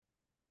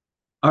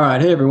All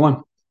right, hey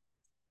everyone.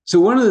 So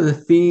one of the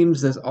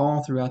themes that's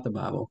all throughout the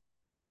Bible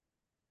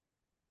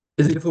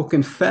is that if we'll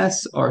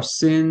confess our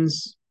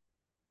sins,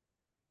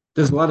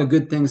 there's a lot of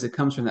good things that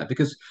comes from that.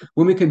 Because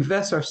when we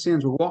confess our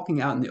sins, we're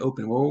walking out in the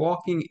open. We're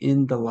walking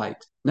in the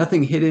light.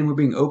 Nothing hidden. We're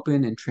being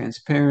open and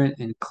transparent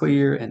and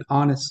clear and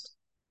honest.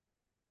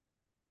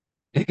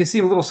 It can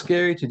seem a little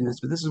scary to do this,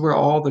 but this is where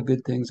all the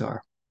good things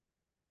are.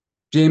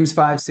 James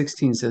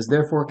 5:16 says,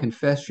 "Therefore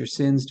confess your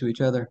sins to each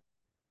other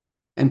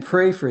and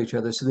pray for each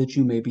other so that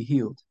you may be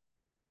healed."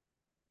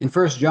 In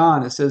First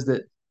John, it says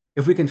that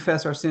if we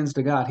confess our sins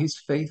to God, He's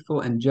faithful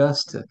and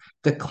just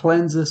to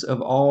cleanse us of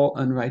all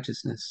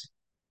unrighteousness.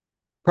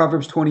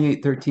 Proverbs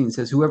 28:13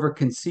 says, "Whoever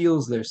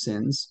conceals their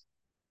sins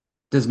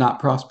does not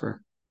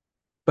prosper,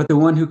 but the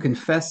one who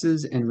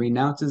confesses and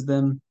renounces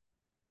them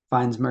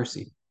finds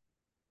mercy."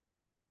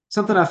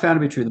 Something I found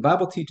to be true. The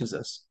Bible teaches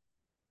us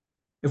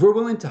if we're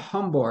willing to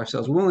humble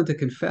ourselves, we're willing to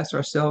confess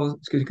our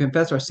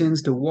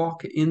sins, to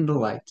walk in the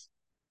light,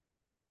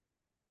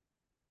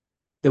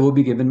 that we'll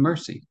be given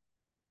mercy.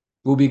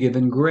 We'll be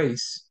given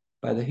grace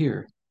by the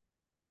hearer.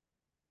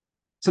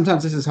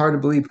 Sometimes this is hard to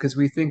believe because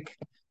we think,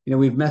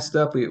 we've messed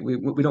up. We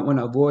don't want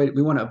to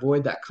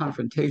avoid that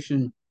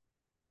confrontation.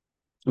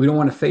 We don't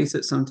want to face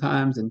it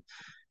sometimes.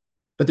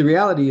 But the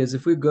reality is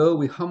if we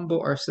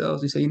humble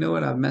ourselves, we say, you know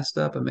what, I've messed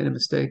up, I made a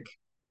mistake.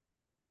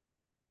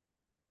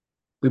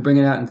 We bring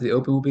it out into the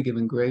open, we'll be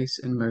given grace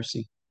and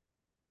mercy.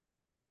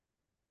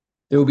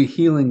 There will be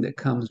healing that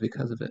comes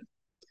because of it.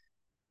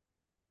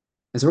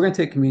 And so we're going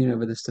to take communion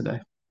over this today,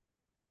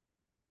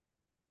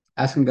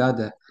 asking God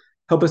to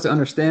help us to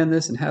understand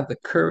this and have the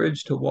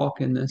courage to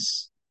walk in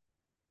this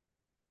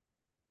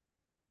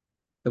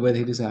the way that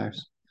He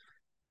desires.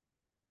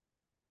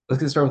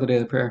 Let's get started with the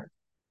daily prayer,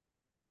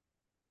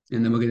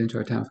 and then we'll get into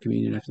our time of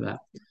communion after that.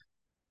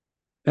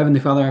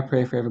 Heavenly Father, I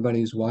pray for everybody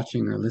who's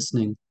watching or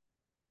listening,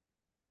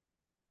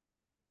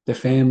 their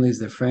families,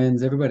 their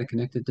friends, everybody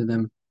connected to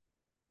them,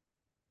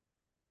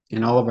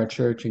 and all of our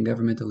church and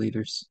governmental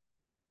leaders.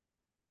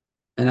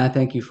 And I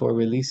thank you for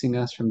releasing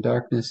us from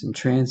darkness and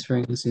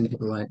transferring us into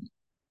the light,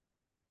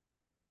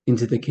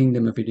 into the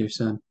kingdom of your dear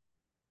Son.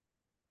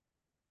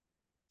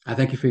 I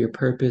thank you for your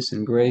purpose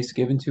and grace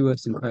given to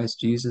us in Christ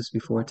Jesus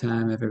before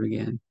time ever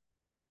began.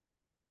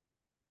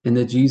 And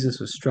that Jesus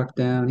was struck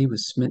down, He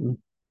was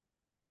smitten,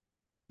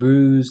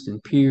 bruised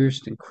and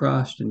pierced and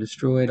crushed and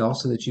destroyed,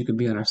 also that you could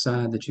be on our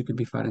side, that you could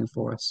be fighting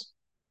for us.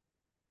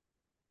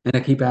 And I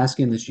keep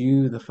asking that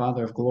you, the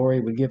Father of glory,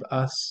 would give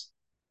us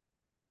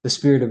the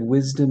spirit of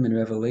wisdom and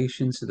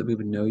revelation so that we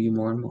would know you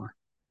more and more.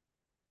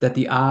 That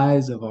the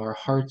eyes of our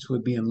hearts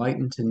would be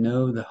enlightened to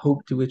know the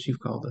hope to which you've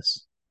called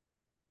us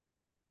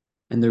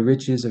and the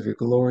riches of your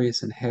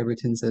glorious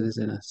inheritance that is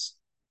in us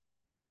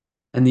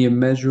and the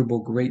immeasurable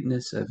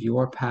greatness of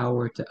your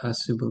power to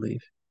us who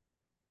believe.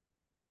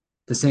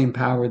 The same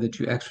power that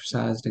you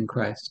exercised in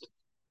Christ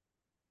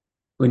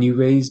when you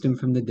raised him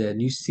from the dead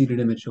and you seated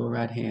him at your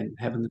right hand in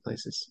heavenly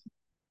places,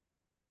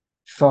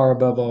 far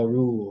above all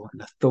rule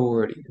and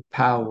authority and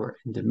power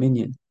and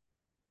dominion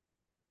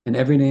and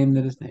every name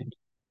that is named,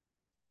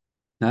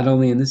 not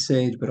only in this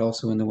age, but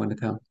also in the one to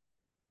come.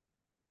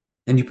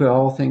 And you put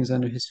all things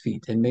under his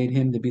feet and made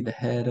him to be the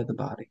head of the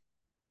body,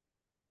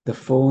 the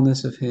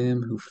fullness of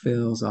him who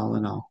fills all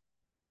in all.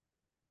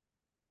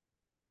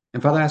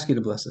 And Father, I ask you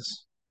to bless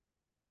us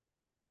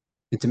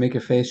and to make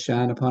your face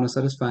shine upon us.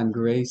 Let us find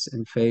grace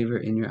and favor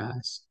in your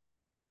eyes.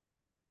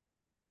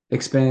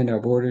 Expand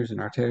our borders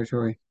and our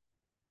territory.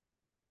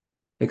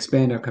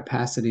 Expand our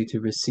capacity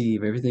to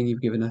receive everything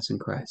you've given us in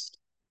Christ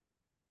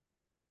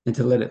and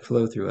to let it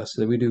flow through us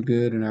so that we do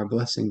good and are a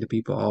blessing to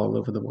people all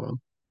over the world.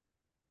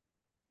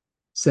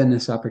 Send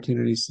us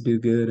opportunities to do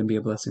good and be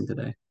a blessing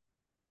today.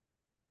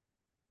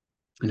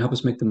 And help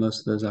us make the most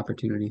of those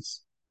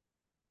opportunities.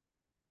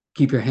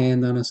 Keep your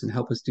hand on us and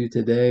help us do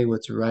today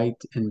what's right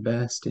and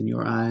best in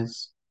your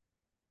eyes.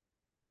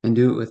 And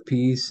do it with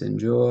peace and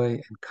joy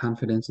and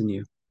confidence in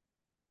you.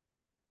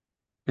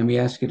 And we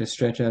ask you to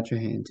stretch out your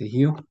hand to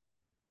heal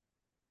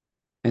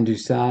and do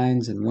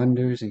signs and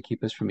wonders and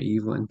keep us from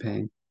evil and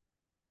pain.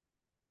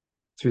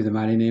 Through the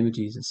mighty name of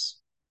Jesus.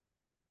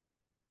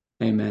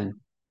 Amen.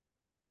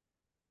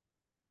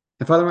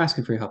 And Father, I'm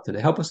asking for your help today.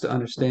 Help us to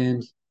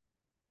understand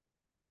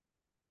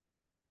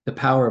the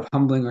power of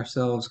humbling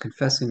ourselves,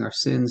 confessing our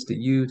sins to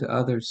you, to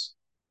others.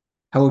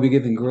 How we'll be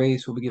given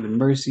grace, we'll be given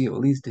mercy, it will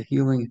lead to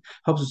healing.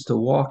 Helps us to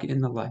walk in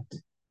the light.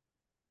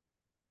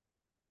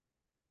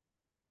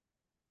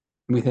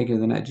 And we thank you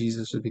the night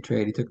Jesus was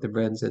betrayed, he took the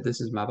bread and said,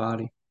 "This is my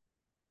body,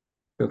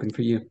 broken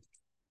for you.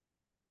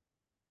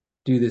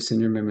 Do this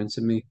in remembrance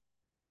of me."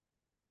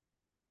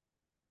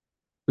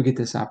 We get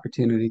this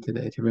opportunity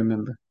today to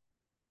remember.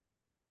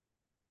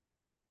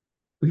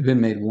 We've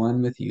been made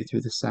one with you through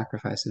the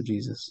sacrifice of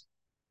Jesus.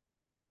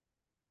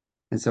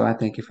 And so I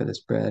thank you for this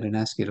bread and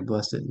ask you to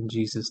bless it in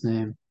Jesus'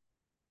 name.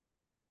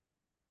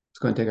 Let's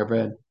go and take our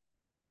bread.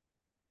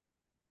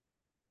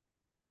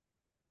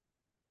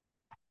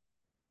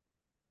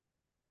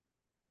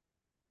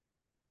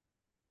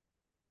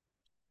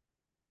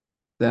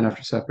 Then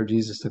after supper,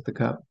 Jesus took the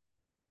cup.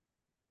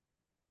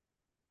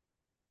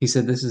 He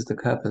said, "This is the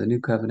cup of the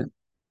new covenant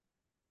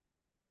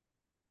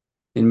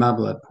in my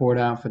blood, poured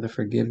out for the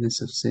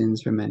forgiveness of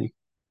sins for many."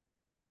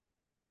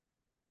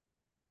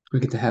 We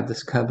get to have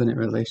this covenant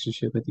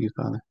relationship with you,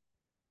 Father.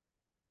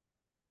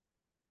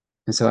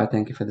 And so I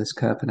thank you for this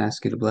cup and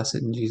ask you to bless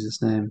it in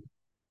Jesus' name.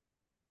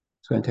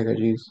 Let's go ahead and take our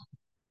juice.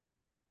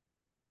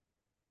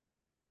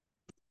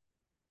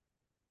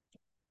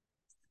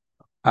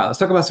 All right, let's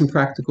talk about some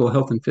practical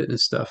health and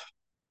fitness stuff.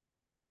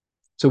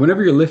 So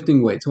whenever you're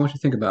lifting weights, I want you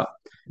to think about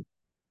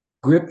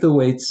grip the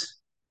weights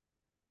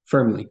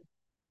firmly,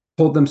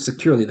 hold them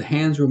securely. The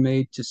hands were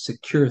made to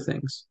secure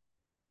things.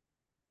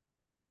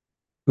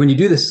 When you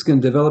do this, it's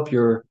going to develop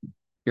your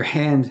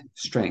hand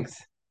strength,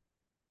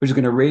 which is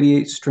going to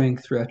radiate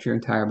strength throughout your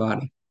entire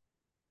body.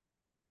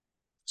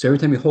 So every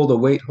time you hold a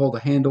weight, hold a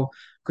handle,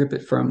 grip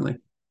it firmly.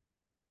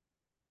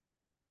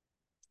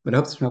 But I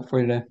hope this helpful for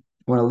you today.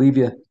 I want to leave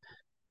you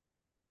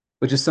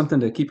with just something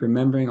to keep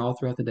remembering all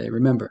throughout the day.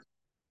 Remember,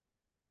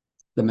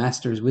 the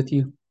Master is with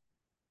you.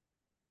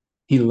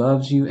 He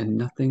loves you, and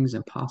nothing's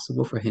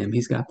impossible for him.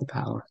 He's got the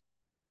power.